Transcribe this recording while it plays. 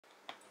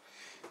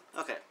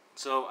Okay,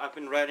 so I've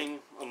been riding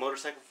a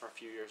motorcycle for a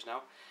few years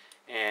now,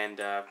 and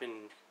I've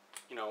been,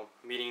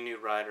 meeting new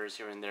riders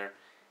here and there,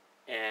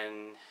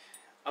 and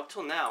up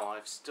till now,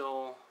 I've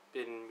still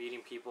been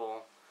meeting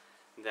people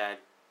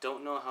that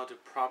don't know how to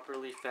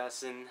properly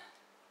fasten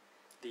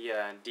the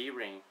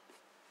D-ring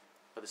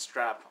or the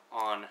strap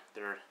on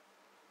their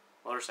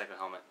motorcycle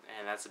helmet,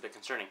 and that's a bit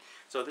concerning.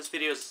 So this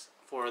video is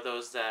for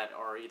those that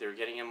are either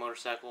getting a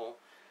motorcycle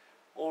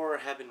or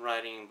have been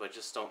riding but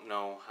just don't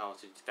know how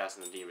to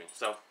fasten the D-ring.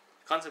 So,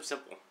 concept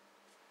simple.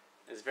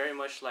 It's very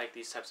much like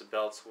these types of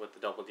belts with the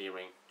double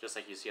D-ring, just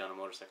like you see on a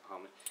motorcycle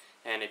helmet.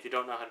 And if you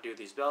don't know how to do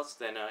these belts,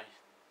 then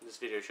this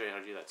video will show you how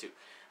to do that too.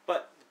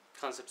 But,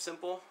 concept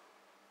simple.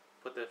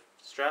 Put the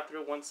strap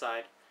through one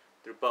side,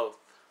 through both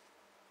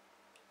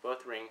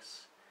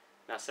rings.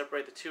 Now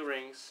separate the two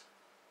rings,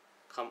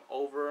 come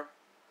over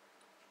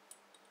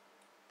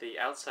the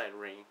outside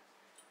ring,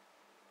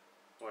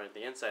 or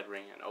the inside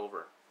ring, and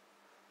over.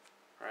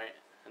 Alright,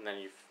 and then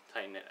you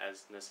tighten it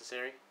as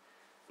necessary.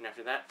 And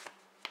after that,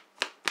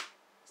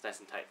 it's nice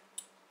and tight.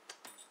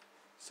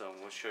 So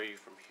we'll show you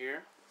from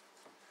here.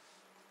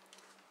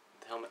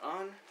 Put the helmet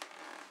on.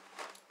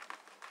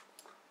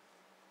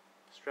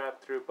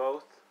 Strap through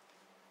both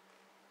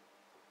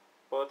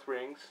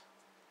rings,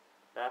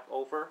 back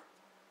over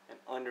and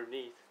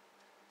underneath.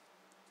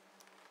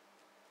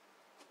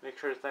 Make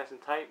sure it's nice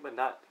and tight but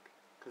not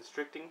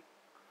constricting.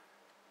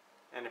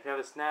 And if you have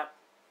a snap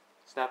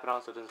it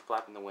on so it doesn't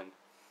flap in the wind.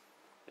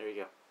 There you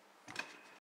go.